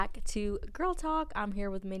to Girl Talk. I'm here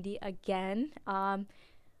with Mindy again.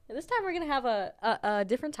 This time we're going to have a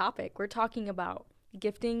different topic. We're talking about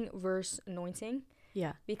gifting versus anointing.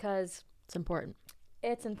 Yeah. Because it's important.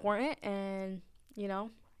 It's important, and, you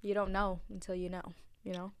don't know until you know,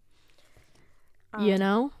 you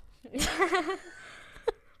know?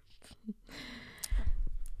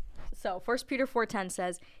 So 1 Peter 4:10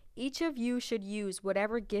 says, each of you should use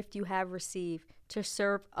whatever gift you have received to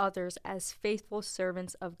serve others as faithful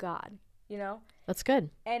servants of God. That's good.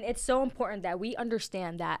 And it's so important that we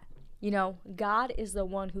understand that, God is the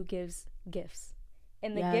one who gives gifts.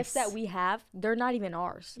 And the gifts that we have, they're not even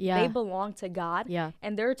ours. Yeah. They belong to God. Yeah.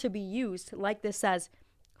 And they're to be used, like this says,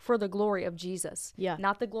 for the glory of Jesus. Yeah.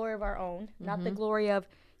 Not the glory of our own. Not the glory of,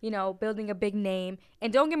 building a big name.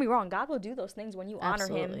 And don't get me wrong, God will do those things when you honor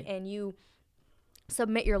him and you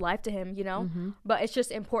submit your life to him, But it's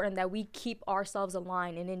just important that we keep ourselves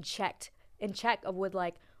aligned and in check of with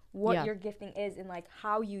like what your gifting is and like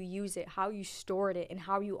how you use it, how you store it, and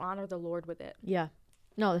how you honor the Lord with it. Yeah.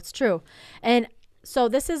 No, that's true. And so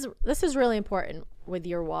this is really important with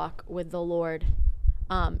your walk with the Lord.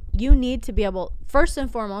 You need to be able, first and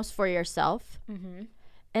foremost, for yourself,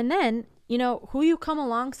 and then who you come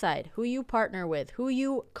alongside, who you partner with, who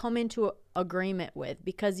you come into agreement with,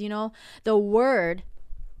 because the word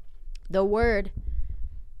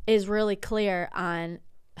is really clear on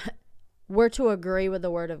we're to agree with the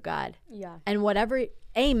word of God. Yeah. And whatever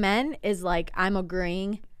amen is like, I'm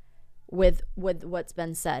agreeing with what's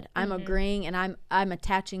been said. I'm agreeing, and I'm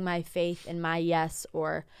attaching my faith and my yes,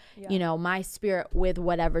 or my spirit with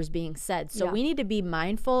whatever's being said. So we need to be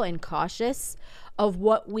mindful and cautious of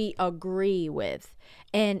what we agree with,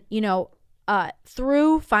 and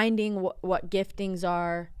through finding what giftings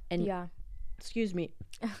are, and excuse me,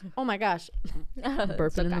 oh my gosh,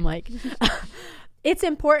 burping in the mic. It's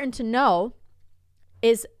important to know,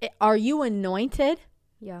 are you anointed?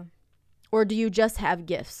 Yeah. Or do you just have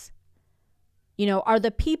gifts? Are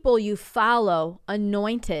the people you follow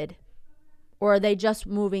anointed, or are they just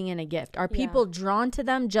moving in a gift? Are people drawn to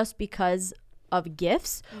them just because of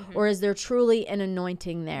gifts, or is there truly an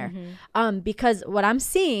anointing there? Because what I'm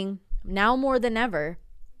seeing now more than ever,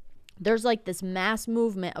 there's like this mass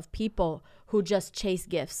movement of people who just chase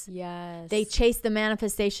gifts. Yes. They chase the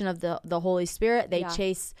manifestation of the Holy Spirit. They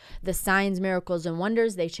chase the signs, miracles, and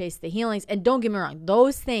wonders. They chase the healings. And don't get me wrong,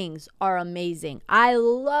 those things are amazing. I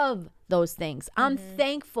love those things. I'm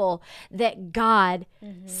thankful that God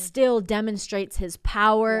still demonstrates his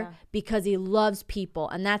power because he loves people.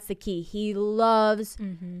 And that's the key. He loves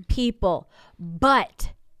people.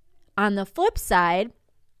 But on the flip side,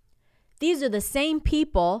 these are the same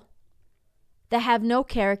people that have no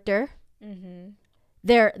character.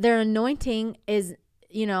 Their anointing is,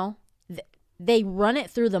 they run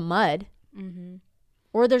it through the mud,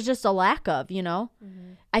 or there's just a lack of,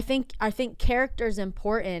 I think character is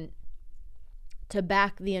important to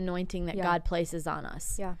back the anointing that God places on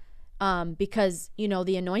us. Yeah. Because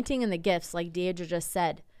the anointing and the gifts, like Deidre just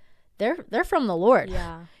said, they're from the Lord.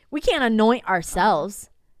 Yeah. We can't anoint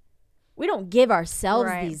ourselves. We don't give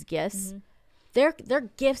ourselves these gifts.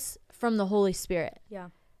 They're gifts from the Holy Spirit. Yeah.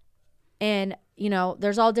 And,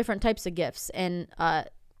 there's all different types of gifts. And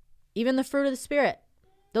even the fruit of the Spirit,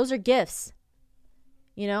 those are gifts.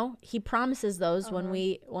 He promises those when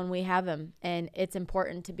we have him. And it's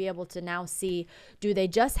important to be able to now see, do they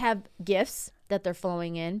just have gifts that they're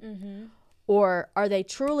flowing in? Or are they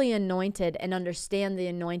truly anointed and understand the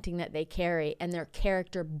anointing that they carry, and their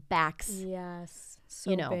character backs? Yes.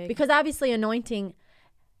 So big. Because obviously anointing,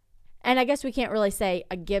 and I guess we can't really say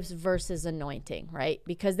a gifts versus anointing, right?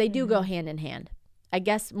 Because they do go hand in hand. I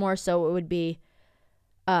guess more so it would be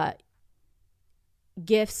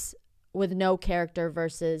gifts with no character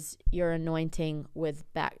versus your anointing with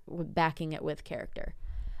backing it with character.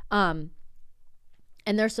 And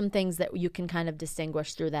there's some things that you can kind of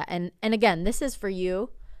distinguish through that. And again, this is for you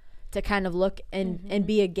to kind of look and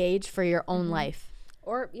be a gauge for your own life.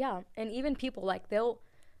 Or and even people, like they'll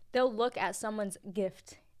look at someone's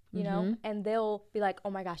gift, and they'll be like, oh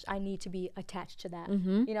my gosh, I need to be attached to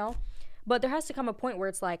that, But there has to come a point where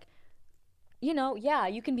it's like, you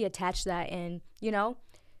can be attached to that, and,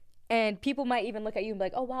 and people might even look at you and be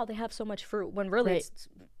like, oh, wow, they have so much fruit, when really it's,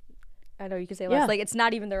 I know you can say less, like it's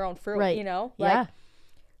not even their own fruit,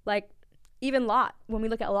 Like even Lot, when we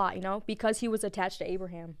look at Lot, because he was attached to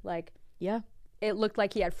Abraham, like, it looked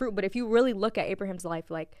like he had fruit. But if you really look at Abraham's life,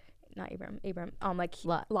 like, not Abraham, like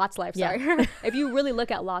Lot's life, sorry. If you really look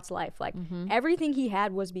at Lot's life, like everything he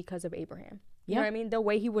had was because of Abraham. You know what I mean? The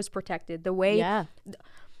way he was protected, the way,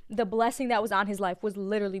 the blessing that was on his life was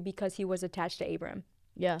literally because he was attached to Abraham.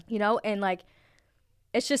 Yeah. And like,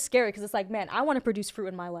 it's just scary because it's like, man, I want to produce fruit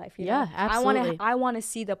in my life. You know? Absolutely. I want to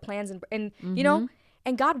see the plans and you know,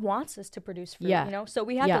 and God wants us to produce fruit, you know? So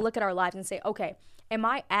we have to look at our lives and say, okay, am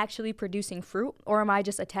I actually producing fruit, or am I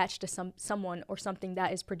just attached to someone or something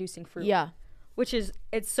that is producing fruit? Yeah. Which is,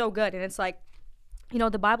 it's so good. And it's like, you know,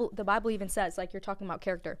 the Bible even says, like, you're talking about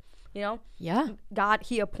character, you know? Yeah. God,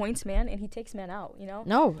 he appoints man and he takes man out, you know?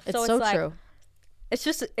 No, it's so like, true. It's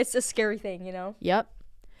just, it's a scary thing, you know? Yep.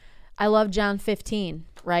 I love John 15,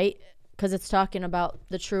 right? Because it's talking about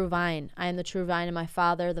the true vine. I am the true vine and my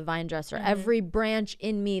Father, the vine dresser. Every branch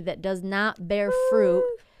in me that does not bear fruit,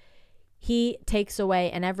 he takes away.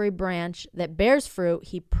 And every branch that bears fruit,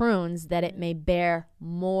 he prunes that it may bear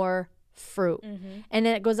more fruit. And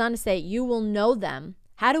then it goes on to say, you will know them.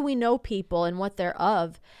 How do we know people and what they're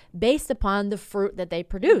of? Based upon the fruit that they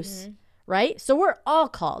produce. Right? So we're all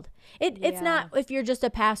called. It's not if you're just a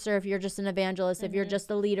pastor, if you're just an evangelist, if you're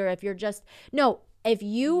just a leader, if you're just, no, if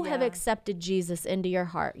you have accepted Jesus into your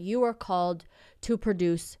heart, you are called to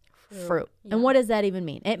produce fruit. And what does that even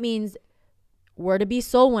mean? It means we're to be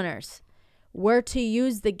soul winners. We're to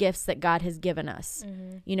use the gifts that God has given us.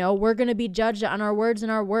 You know, we're going to be judged on our words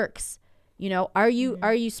and our works. You know, are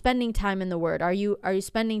you spending time in the Word? Are you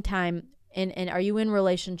spending time and are you in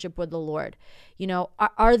relationship with the Lord? You know,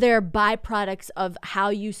 are there byproducts of how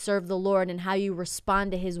you serve the Lord and how you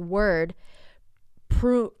respond to his word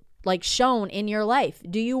shown in your life?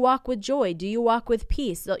 Do you walk with joy? Do you walk with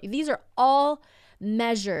peace? So these are all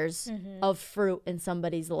measures of fruit in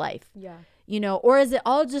somebody's life. Yeah. You know, or is it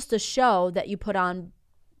all just a show that you put on,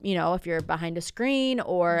 you know, if you're behind a screen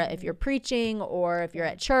or if you're preaching or if you're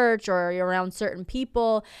at church or you're around certain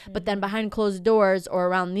people, but then behind closed doors or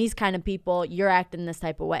around these kind of people, you're acting this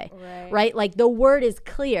type of way, right? Like the word is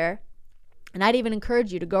clear. And I'd even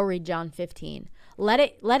encourage you to go read John 15. Let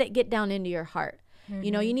it get down into your heart. You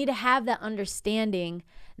know, you need to have that understanding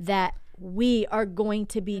that we are going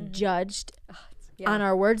to be judged on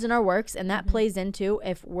our words and our works. And that plays into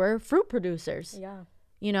if we're fruit producers. Yeah.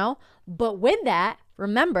 You know, but with that,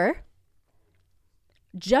 remember,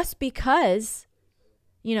 just because,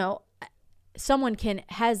 you know, someone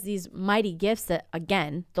has these mighty gifts that,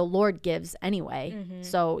 again, the Lord gives anyway.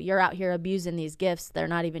 So you're out here abusing these gifts. They're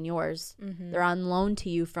not even yours. They're on loan to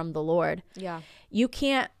you from the Lord. Yeah. You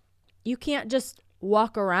can't just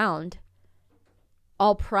walk around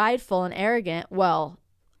all prideful and arrogant. Well,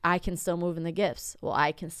 I can still move in the gifts. Well,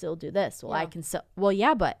 I can still do this. Well, I can still, well,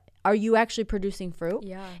 yeah, but are you actually producing fruit?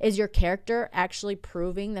 Yeah. Is your character actually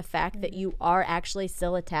proving the fact that you are actually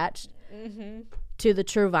still attached to the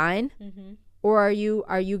true vine? Or are you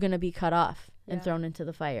going to be cut off and thrown into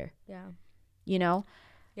the fire? Yeah. You know?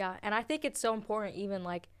 Yeah. And I think it's so important, even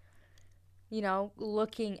like, you know,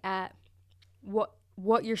 looking at what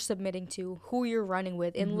you're submitting to, who you're running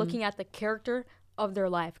with, and looking at the character of their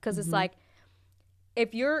life. Because it's like,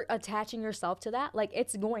 if you're attaching yourself to that, like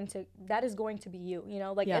that is going to be you, you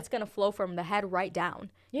know, like it's going to flow from the head right down,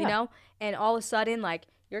 you know, and all of a sudden, like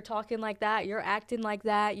you're talking like that, you're acting like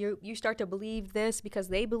that, you start to believe this because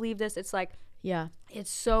they believe this. It's like, it's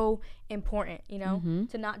so important, you know,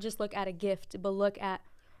 to not just look at a gift, but look at,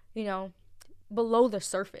 you know, below the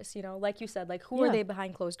surface, you know, like you said, like who are they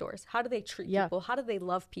behind closed doors? How do they treat people? How do they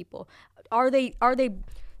love people? Are they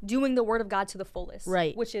doing the word of God to the fullest,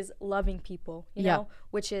 right? Which is loving people, you know,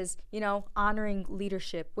 which is, you know, honoring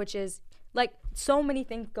leadership, which is like so many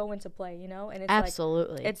things go into play, you know, and it's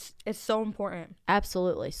absolutely, like, it's so important.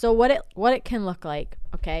 Absolutely. So what it can look like,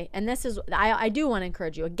 okay, and this is I do want to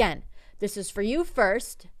encourage you again. This is for you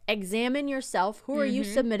first. Examine yourself. Who are you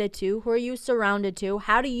submitted to? Who are you surrounded to?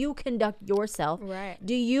 How do you conduct yourself? Right.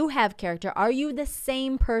 Do you have character? Are you the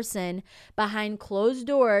same person behind closed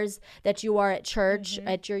doors that you are at church,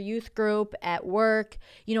 at your youth group, at work?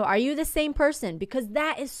 You know, are you the same person? Because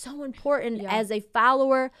that is so important as a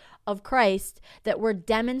follower of Christ, that we're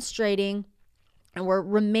demonstrating and we're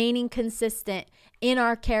remaining consistent in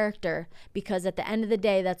our character, because at the end of the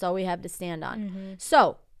day, that's all we have to stand on.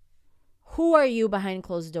 So, who are you behind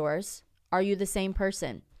closed doors? Are you the same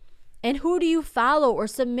person? And who do you follow or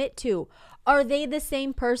submit to? Are they the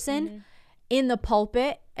same person in the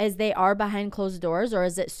pulpit as they are behind closed doors? Or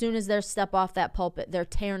is it as soon as they step off that pulpit, they're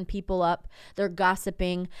tearing people up, they're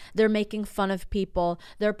gossiping, they're making fun of people,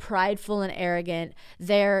 they're prideful and arrogant,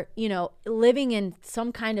 they're, you know, living in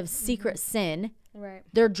some kind of secret sin. Right.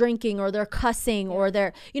 They're drinking or they're cussing or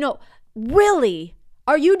they're, you know, really,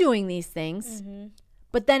 are you doing these things?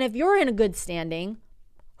 But then if you're in a good standing,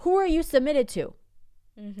 who are you submitted to?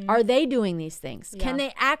 Are they doing these things? Can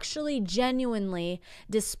they actually genuinely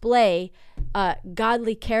display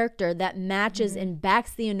godly character that matches and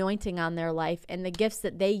backs the anointing on their life and the gifts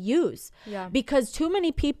that they use? Because too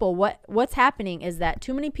many people, what's happening is that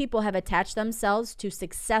too many people have attached themselves to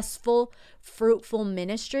successful, fruitful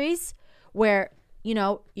ministries where, you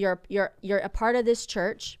know, you're a part of this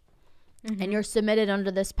church and you're submitted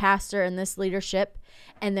under this pastor and this leadership,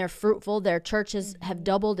 and they're fruitful. Their churches have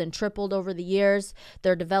doubled and tripled over the years.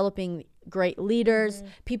 They're developing great leaders.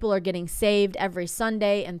 People are getting saved every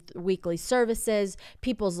Sunday and weekly services.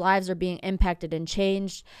 People's lives are being impacted and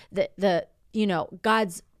changed. The you know,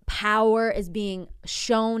 God's power is being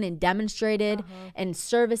shown and demonstrated in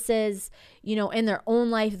services, you know, in their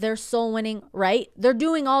own life. They're soul winning, right? They're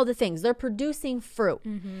doing all the things. They're producing fruit.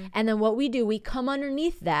 And then what we do, we come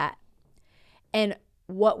underneath that. And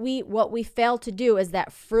what we fail to do is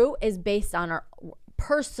that fruit is based on our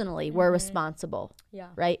personally, we're responsible,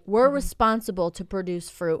 right? We're responsible to produce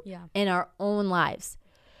fruit in our own lives.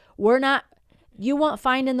 We're not, you won't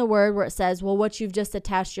find in the word where it says, well, what you've just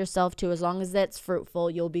attached yourself to, as long as that's fruitful,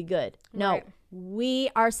 you'll be good. No, we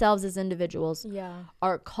ourselves as individuals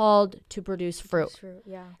are called to produce fruit.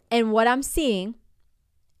 And what I'm seeing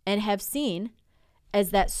and have seen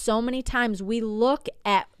is that so many times we look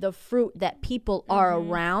at the fruit that people are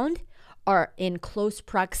around, are in close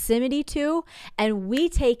proximity to, and we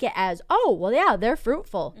take it as, oh, well, yeah, they're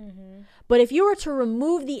fruitful. But if you were to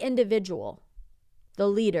remove the individual, the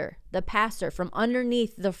leader, the pastor from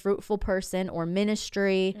underneath the fruitful person or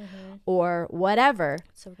ministry or whatever,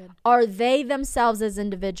 are they themselves as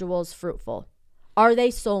individuals fruitful? Are they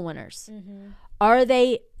soul winners? Are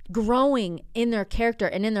they growing in their character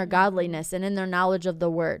and in their godliness and in their knowledge of the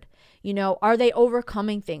word? You know, are they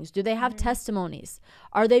overcoming things? Do they have testimonies?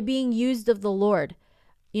 Are they being used of the Lord?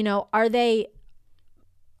 You know, are they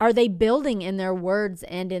building in their words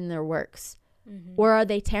and in their works? Or are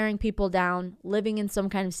they tearing people down, living in some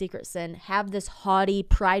kind of secret sin, have this haughty,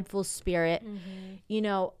 prideful spirit? You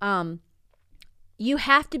know, you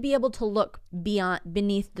have to be able to look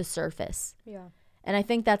beneath the surface. And I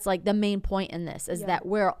think that's like the main point in this is that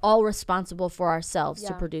we're all responsible for ourselves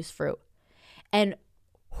to produce fruit. And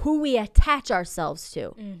who we attach ourselves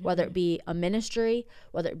to, whether it be a ministry,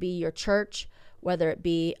 whether it be your church, whether it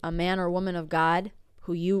be a man or woman of God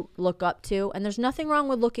who you look up to. And there's nothing wrong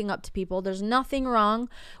with looking up to people. There's nothing wrong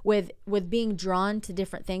with being drawn to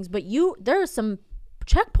different things. But there are some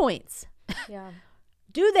checkpoints.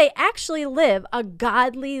 Do they actually live a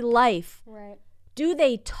godly life? Do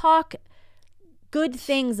they talk good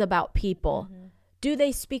things about people? Do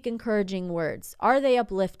they speak encouraging words? Are they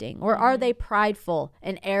uplifting? Or are they prideful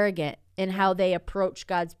and arrogant in how they approach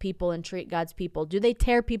God's people and treat God's people? Do they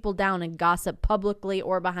tear people down and gossip publicly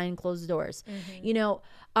or behind closed doors? You know,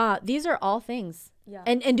 these are all things.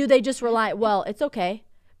 And do they just rely, well, it's okay,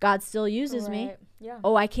 God still uses me.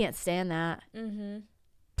 Oh, I can't stand that. I'm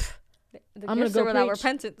going to go without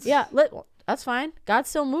repentance. That's fine. God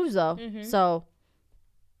still moves though. So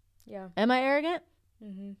am I arrogant?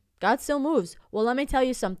 God still moves. Well, let me tell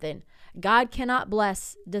you something. God cannot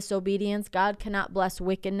bless disobedience. God cannot bless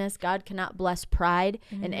wickedness. God cannot bless pride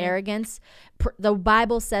and arrogance. The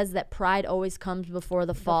Bible says that pride always comes before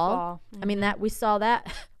the fall. I mean, that we saw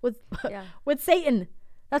that with Satan.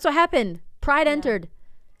 That's what happened. Pride entered,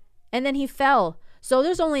 and then he fell. So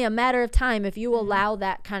there's only a matter of time if you allow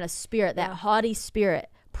that kind of spirit, that haughty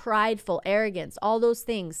spirit, prideful, arrogance, all those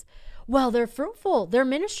things. Well, they're fruitful. Their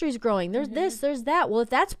ministry's growing. There's this, there's that. Well, if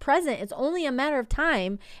that's present, it's only a matter of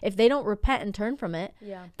time if they don't repent and turn from it,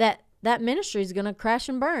 that ministry is going to crash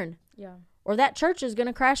and burn. Or that church is going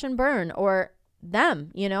to crash and burn, or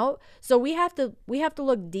them, you know? So we have to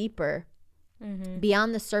look deeper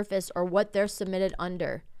beyond the surface or what they're submitted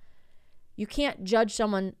under. You can't judge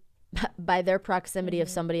someone by their proximity of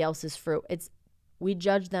somebody else's fruit. We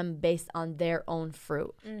judge them based on their own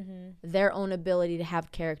fruit, their own ability to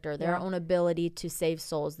have character, their own ability to save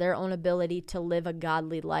souls, their own ability to live a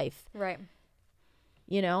godly life.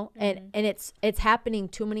 You know, and it's happening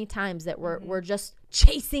too many times that we're just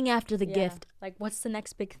chasing after the gift. Like, what's the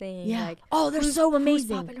next big thing? Like, oh, they're so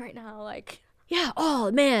amazing. Who's popping right now? Like,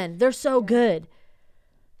 oh man, they're so good.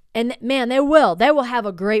 And man, they will have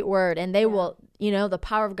a great word, and they will, you know, the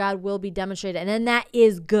power of God will be demonstrated, and then that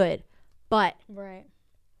is good. But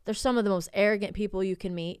they're some of the most arrogant people you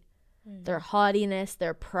can meet. Their haughtiness,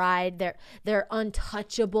 their pride, their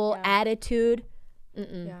untouchable attitude.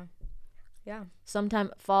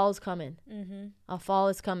 Sometimes fall is coming. A fall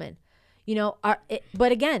is coming. You know,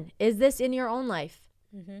 but again, is this in your own life?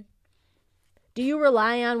 Do you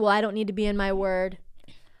rely on, well, I don't need to be in my word.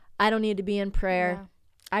 I don't need to be in prayer.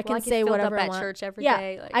 I can I get say filled whatever up I at want. church every yeah,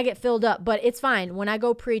 day. Like, I get filled up, but it's fine. When I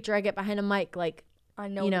go preach or I get behind a mic, like, I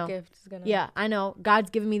know you the know, gift is gonna. yeah, I know God's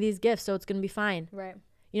given me these gifts, so it's gonna be fine. Right.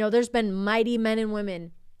 You know, there's been mighty men and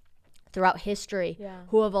women throughout history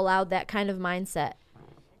who have allowed that kind of mindset.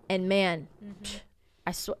 And man,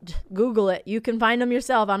 Google it. You can find them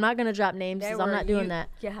yourself. I'm not gonna drop names because I'm not doing that.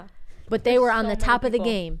 Yeah. But they were on the top of the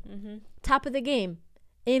people. game. Top of the game.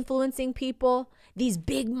 Influencing people, these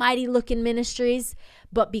big mighty looking ministries,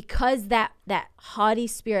 but because that haughty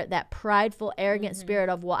spirit, that prideful arrogant spirit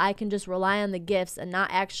of, well, I can just rely on the gifts and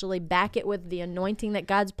not actually back it with the anointing that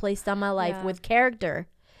God's placed on my life with character,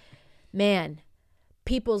 man,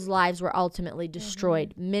 people's lives were ultimately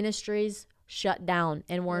destroyed. Ministries shut down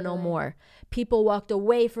and were no more. People walked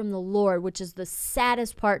away from the Lord, which is the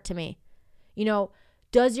saddest part to me. You know,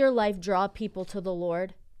 does your life draw people to the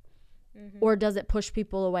Lord? Or does it push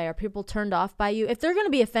people away? Are people turned off by you? If they're going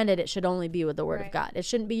to be offended, it should only be with the word of God. It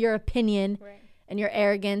shouldn't be your opinion and your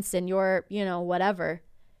arrogance and your, you know, whatever.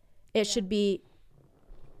 It should be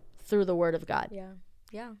through the word of God.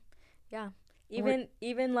 Yeah.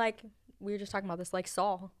 Even like we were just talking about this, like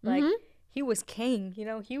Saul, like he was king, you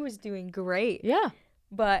know, he was doing great. Yeah.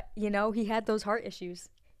 But, you know, he had those heart issues.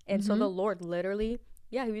 And so the Lord literally,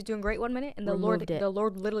 he was doing great one minute and the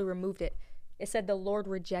Lord literally removed it. It said the Lord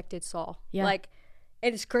rejected Saul. Yeah. Like,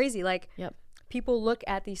 it's crazy. Like, people look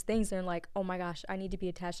at these things and they're like, oh my gosh, I need to be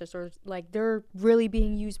attached to this. Or like, they're really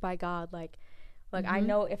being used by God. Like I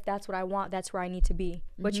know if that's what I want, that's where I need to be.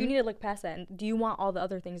 But you need to look past that. And do you want all the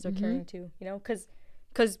other things they're carrying too? You know,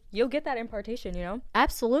 because you'll get that impartation, you know?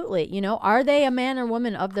 Absolutely. You know, are they a man or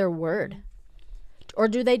woman of their word? Or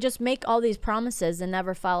do they just make all these promises and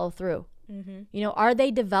never follow through? You know, are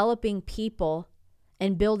they developing people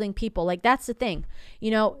and building people? Like, that's the thing. You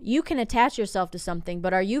know, you can attach yourself to something,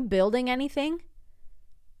 but are you building anything?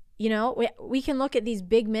 You know, we can look at these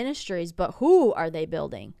big ministries, but who are they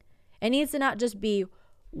building? It needs to not just be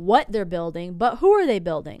what they're building, but who are they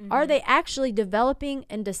building? Are they actually developing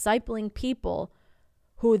and discipling people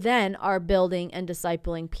who then are building and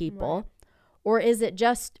discipling people? Right. Or is it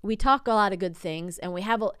just, we talk a lot of good things and we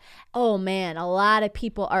have, a lot of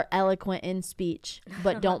people are eloquent in speech,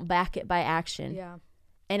 but don't back it by action. Yeah.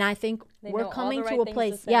 And I think we're coming to a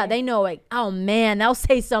place, they know, like, oh man, they'll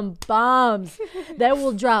say some bombs. They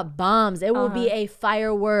will drop bombs. It will be a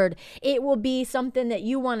fire word. It will be something that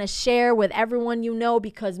you want to share with everyone you know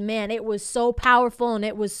because, man, it was so powerful and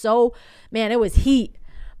it was so, man, it was heat.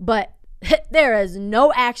 But there is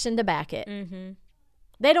no action to back it.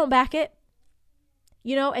 They don't back it.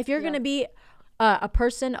 You know, if you're going to be a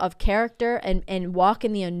person of character and walk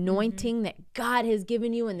in the anointing that God has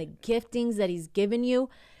given you and the giftings that he's given you,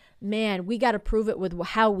 man, we got to prove it with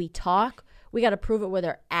how we talk. We got to prove it with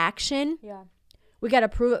our action. Yeah. We got to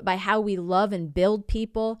prove it by how we love and build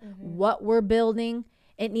people, what we're building.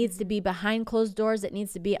 It needs to be behind closed doors. It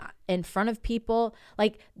needs to be in front of people.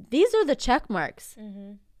 Like, these are the check marks.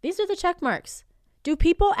 These are the check marks. Do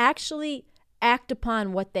people actually act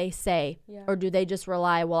upon what they say, or do they just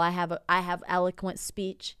rely, well, I have eloquent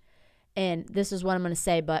speech and this is what I'm going to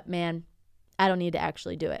say, but man, I don't need to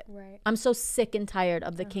actually do it. Right. I'm so sick and tired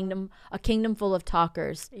of the kingdom, a kingdom full of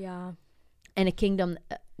talkers. Yeah. And a kingdom,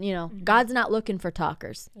 you know, God's not looking for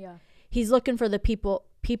talkers. Yeah. He's looking for the people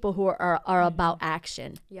who are about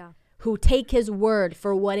action. Yeah. Who take his word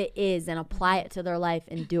for what it is and apply it to their life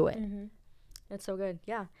and do it. That's so good.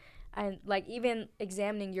 Yeah. And like even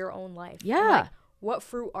examining your own life. Yeah. Like, what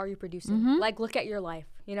fruit are you producing? Like, look at your life,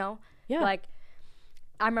 you know? Yeah. Like,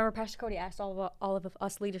 I remember Pastor Cody asked all of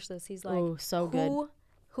us leaders this. He's like, oh, so good.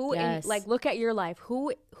 Who yes. Like, look at your life.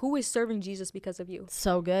 Who is serving Jesus because of you?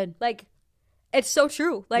 So good. Like, it's so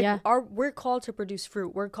true. Like, we're called to produce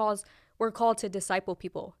fruit. We're called to disciple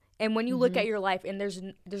people. And when you look at your life and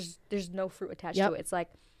there's no fruit attached to it, it's like,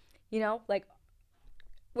 you know, like,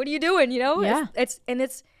 what are you doing? You know? Yeah. It's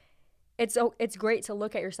great to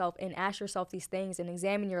look at yourself and ask yourself these things and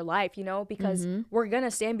examine your life, you know, because we're going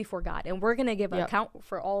to stand before God and we're going to give an account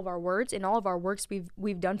for all of our words and all of our works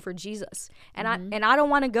we've done for Jesus. And I don't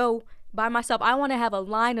want to go by myself. I want to have a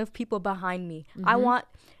line of people behind me.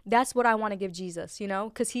 That's what I want to give Jesus, you know,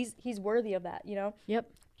 because he's worthy of that, you know? Yep.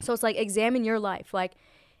 So it's like, examine your life. Like,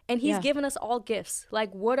 and he's given us all gifts.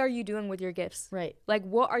 Like, what are you doing with your gifts? Right. Like,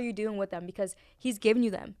 what are you doing with them? Because he's given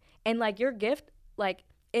you them. And like, your gift, like,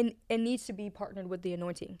 it needs to be partnered with the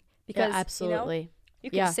anointing. Because, absolutely. You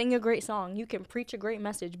can sing a great song. You can preach a great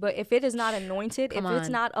message. But if it is not anointed, it's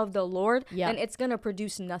not of the Lord, then it's going to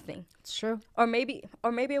produce nothing. It's true. Or maybe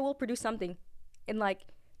it will produce something in like,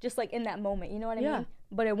 just like in that moment. You know what I mean?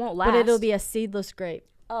 But it won't last. But it'll be a seedless grape.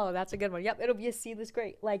 Oh, that's a good one. Yep, it'll be a seedless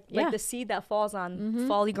grape. Like the seed that falls on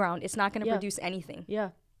folly ground. It's not going to produce anything.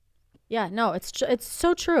 Yeah. Yeah, no, it's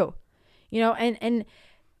so true. You know, and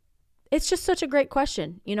it's just such a great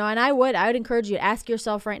question. You know, and I would encourage you to ask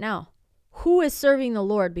yourself right now, who is serving the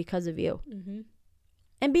Lord because of you? Mm-hmm.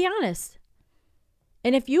 And be honest.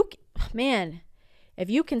 And if you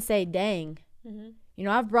can say, dang, you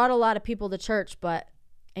know, I've brought a lot of people to church, but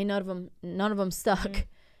ain't none of them stuck. Mm-hmm.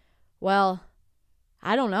 Well,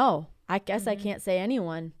 I don't know. I guess I can't say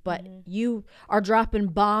anyone, but you are dropping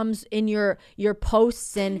bombs in your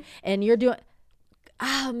posts and you're doing,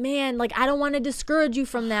 oh man, like I don't want to discourage you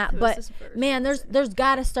from that, but man, there's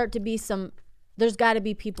got to start to be there's got to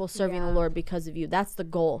be people serving the Lord because of you. That's the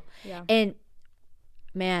goal. Yeah. And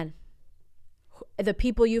man, the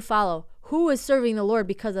people you follow, who is serving the Lord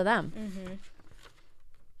because of them? Mm-hmm.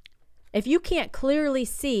 If you can't clearly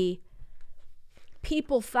see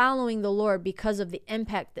people following the Lord because of the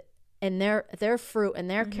impact and their fruit and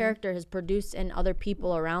their character has produced in other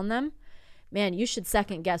people around them, man, you should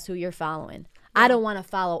second guess who you're following. Yeah. I don't want to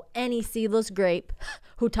follow any seedless grape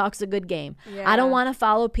who talks a good game. Yeah. I don't want to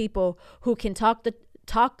follow people who can talk the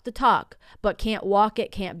talk, but can't walk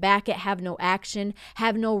it, can't back it, have no action,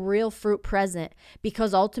 have no real fruit present,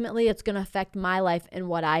 because ultimately it's going to affect my life and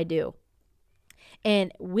what I do.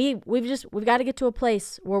 And we've got to get to a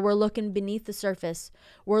place where we're looking beneath the surface.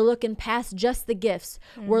 We're looking past just the gifts.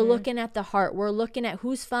 Mm-hmm. We're looking at the heart. We're looking at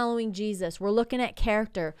who's following Jesus. We're looking at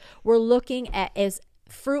character. We're looking at is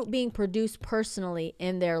fruit being produced personally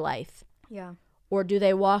in their life. Yeah. Or do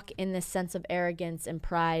they walk in this sense of arrogance and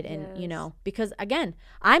pride? And, you know, because again,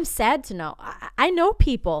 I'm sad to know. I know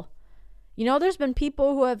people, you know, there's been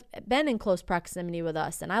people who have been in close proximity with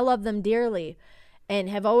us, and I love them dearly and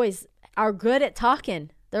are good at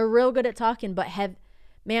talking. They're real good at talking, but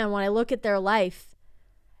when I look at their life,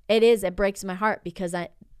 it breaks my heart because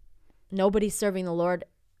nobody's serving the Lord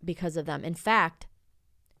because of them. In fact,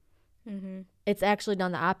 it's actually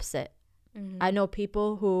done the opposite. Mm-hmm. I know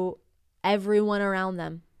people who everyone around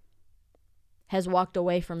them has walked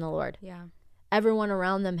away from the Lord. Yeah. Everyone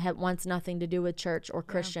around them wants nothing to do with church or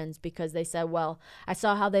Christians because they said, well, I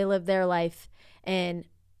saw how they lived their life and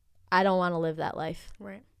I don't want to live that life.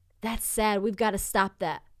 Right. That's sad. We've got to stop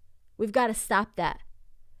that.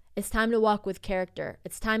 It's time to walk with character.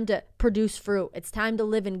 It's time to produce fruit. It's time to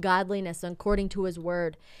live in godliness according to his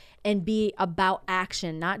word and be about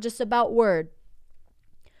action, not just about word,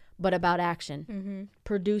 but about action. Mm-hmm.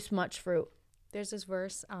 Produce much fruit. There's this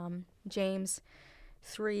verse, James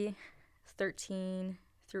 3:13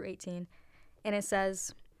 through 18, and it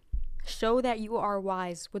says, show that you are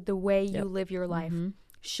wise with the way you live your life. Mm-hmm.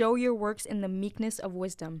 Show your works in the meekness of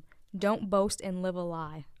wisdom. Don't boast and live a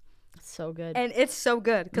lie. So good. And it's so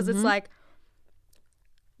good because it's like,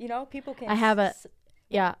 you know, people can.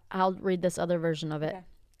 I'll read this other version of it. Okay.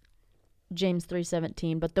 James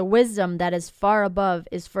 3:17. But the wisdom that is far above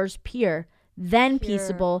is first pure, then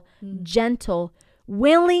peaceable, gentle,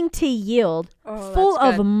 willing to yield, full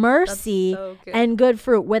of mercy and good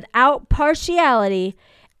fruit, without partiality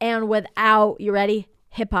and without, you ready?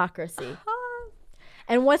 Hypocrisy.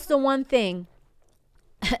 And what's the one thing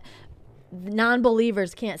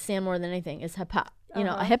non-believers can't stand more than anything is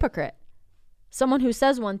a hypocrite. Someone who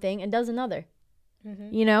says one thing and does another.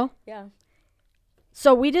 Mm-hmm. You know? Yeah.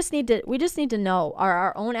 So we just need to know, are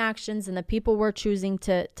our own actions and the people we're choosing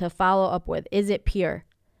to follow up with, is it pure?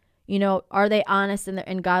 You know, are they honest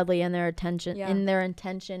and godly in their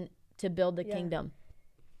intention to build the kingdom?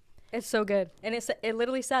 It's so good. And it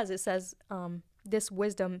literally says this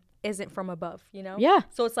wisdom isn't from above, you know? Yeah.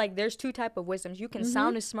 So it's like there's two type of wisdoms. You can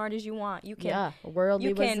sound as smart as you want. You can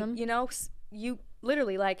worldly wisdom. You know, you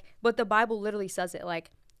literally but the Bible literally says it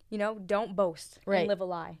like, you know, don't boast and live a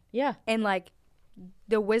lie. Yeah. And like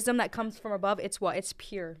the wisdom that comes from above, it's what? It's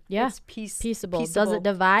pure. Yeah. It's peaceable. Does it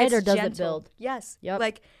divide or does it build? Yes. Yep.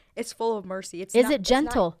 Like it's full of mercy. Is it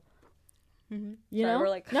gentle? You know? We're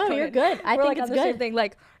like, no, you're good. I think it's good. Same thing.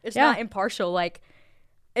 Like it's not impartial. Like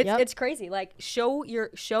it's crazy. Like show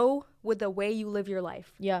with the way you live your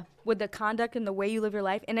life. Yeah. With the conduct and the way you live your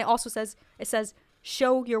life. And it also says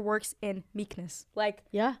show your works in meekness. Like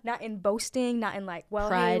not in boasting, not in like, well,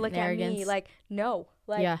 pride, hey, look at me. Like no.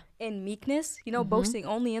 Like in meekness, you know, boasting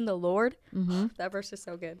only in the Lord. Mm-hmm. That verse is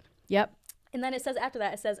so good. Yep. And then it says after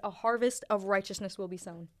that, a harvest of righteousness will be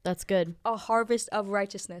sown. That's good. A harvest of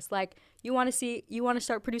righteousness. Like you want to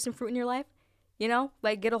start producing fruit in your life, you know,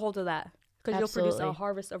 like get a hold of that. Because you'll produce a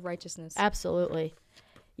harvest of righteousness. Absolutely.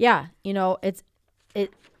 Yeah. You know, is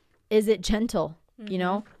it gentle? Mm-hmm. You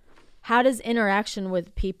know, how does interaction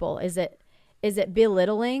with people, is it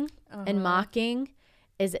belittling and mocking?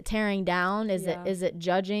 it tearing down? Is it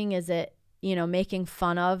judging? Is it, making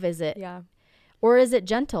fun of? Is it, or is it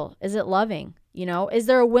gentle? Is it loving? Is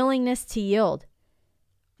there a willingness to yield?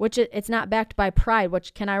 Which it's not backed by pride,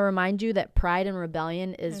 which, can I remind you that pride and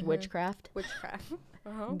rebellion is witchcraft? Witchcraft.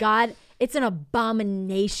 God, it's an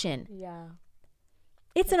abomination. Yeah.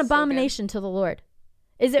 It's an abomination to the Lord.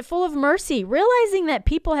 Is it full of mercy? Realizing that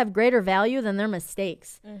people have greater value than their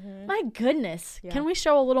mistakes. My goodness. Yeah. Can we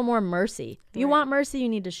show a little more mercy? If you want mercy, you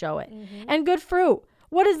need to show it. And good fruit.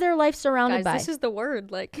 What is their life surrounded by? This is the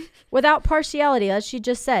word, without partiality, as she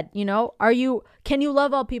just said. Can you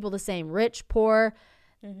love all people the same? Rich, poor,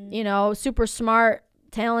 super smart,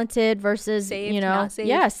 talented versus, saved, not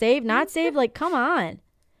saved. Saved, not saved. Come on.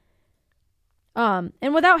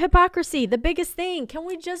 And without hypocrisy, the biggest thing, can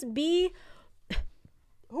we just be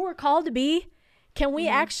who we're called to be? Can we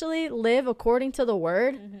actually live according to the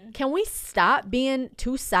word? Can we stop being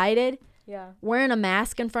two-sided? Yeah. Wearing a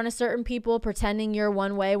mask in front of certain people, pretending you're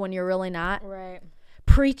one way when you're really not. Right.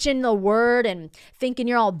 Preaching the word and thinking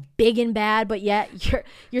you're all big and bad, but yet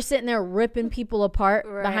you're sitting there ripping people apart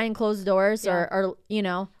behind closed doors, or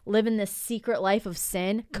living this secret life of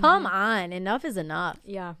sin. Come on, enough is enough.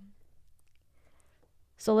 Yeah.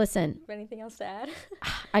 So listen. Anything else to add?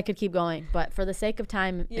 I could keep going, but for the sake of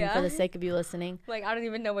time and for the sake of you listening, I don't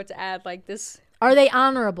even know what to add. This. Are they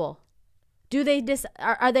honorable? Do they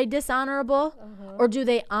are they dishonorable, or do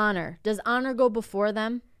they honor? Does honor go before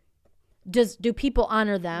them? Do people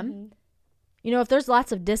honor them? If there's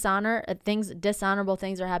lots of dishonorable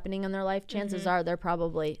things are happening in their life, chances are they're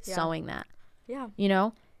probably sowing that. Yeah.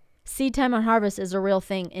 Seed time and harvest is a real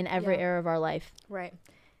thing in every area of our life. Right.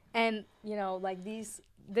 And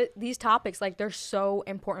these topics, they're so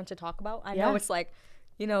important to talk about. I know it's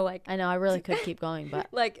I know I really could keep going, but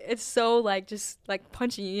it's so just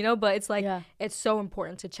punching you, but it's it's so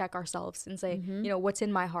important to check ourselves and say, what's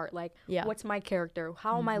in my heart? What's my character?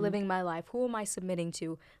 How am I living my life? Who am I submitting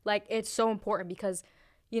to? It's so important because,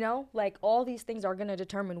 all these things are going to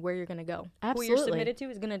determine where you're going to go. Absolutely. Who you're submitted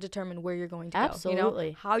to is going to determine where you're going to go.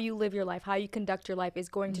 Absolutely. How you live your life, how you conduct your life is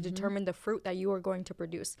going to determine the fruit that you are going to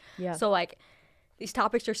produce. Yeah. So these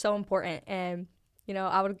topics are so important, and,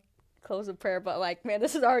 I would close with prayer, but man,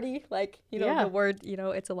 this is already the word,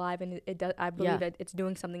 it's alive, and it does, I believe that it's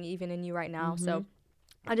doing something even in you right now. So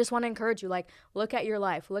I just want to encourage you, look at your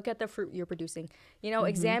life, look at the fruit you're producing,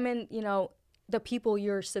 examine, the people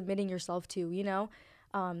you're submitting yourself to,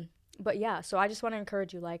 but yeah, so I just want to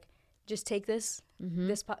encourage you, just take this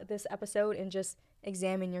episode and just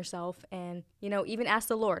examine yourself, and even ask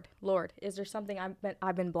the Lord, is there something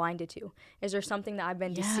I've been blinded to? Is there something that I've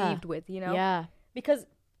been deceived with? Because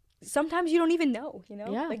sometimes you don't even know, you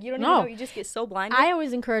don't even know, you just get so blinded. I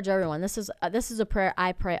always encourage everyone, this is a prayer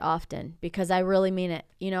I pray often, because I really mean it.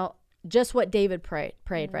 Just what David prayed,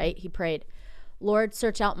 right? He prayed, Lord,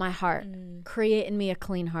 search out my heart, create in me a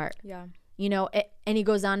clean heart. Yeah. And he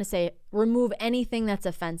goes on to say, remove anything that's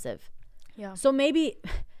offensive. Yeah. So maybe,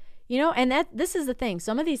 and this is the thing.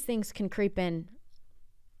 Some of these things can creep in.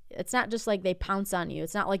 It's not just they pounce on you.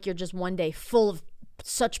 It's not you're just one day full of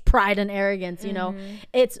such pride and arrogance,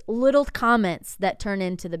 It's little comments that turn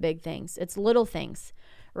into the big things. It's little things,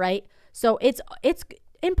 right? So it's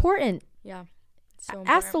important. Yeah. It's so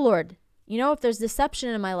important. Ask the Lord, if there's deception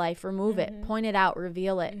in my life, remove it, point it out,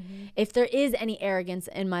 reveal it. If there is any arrogance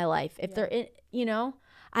in my life, if there is,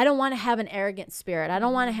 I don't want to have an arrogant spirit. I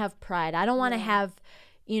don't want to have pride. I don't want to have,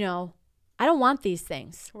 I don't want these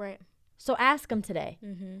things. Right. So ask him today.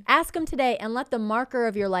 Ask him today, and let the marker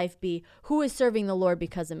of your life be, who is serving the Lord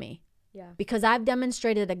because of me? Yeah. Because I've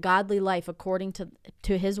demonstrated a godly life according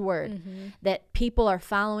to his word, that people are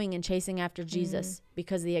following and chasing after Jesus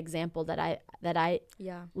because of the example that I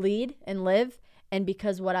lead and live, and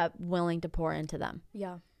because what I'm willing to pour into them.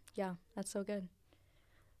 Yeah. Yeah. That's so good.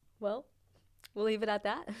 Well, we'll leave it at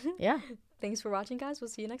that. Yeah. Thanks for watching, guys. We'll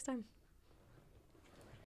see you next time.